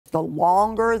The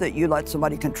longer that you let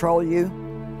somebody control you,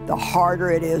 the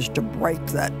harder it is to break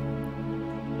that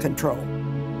control.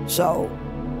 So,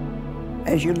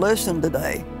 as you listen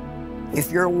today, if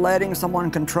you're letting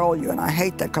someone control you, and I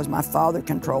hate that because my father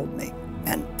controlled me,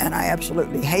 and I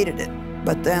absolutely hated it,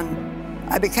 but then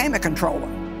I became a controller.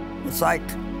 It's like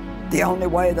the only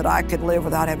way that I could live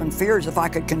without having fear is if I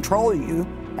could control you,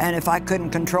 and if I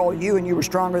couldn't control you and you were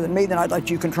stronger than me, then I'd let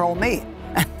you control me.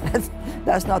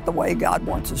 That's not the way God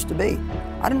wants us to be.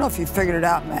 I don't know if you figured it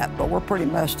out, Matt, but we're pretty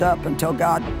messed up until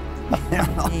God, you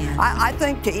know. I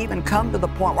think to even come to the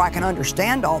point where I can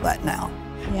understand all that now.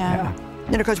 Yeah.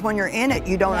 You know, because when you're in it,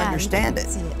 you don't understand it.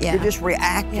 Yeah. You're just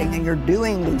reacting and you're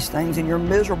doing these things and you're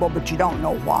miserable, but you don't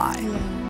know why.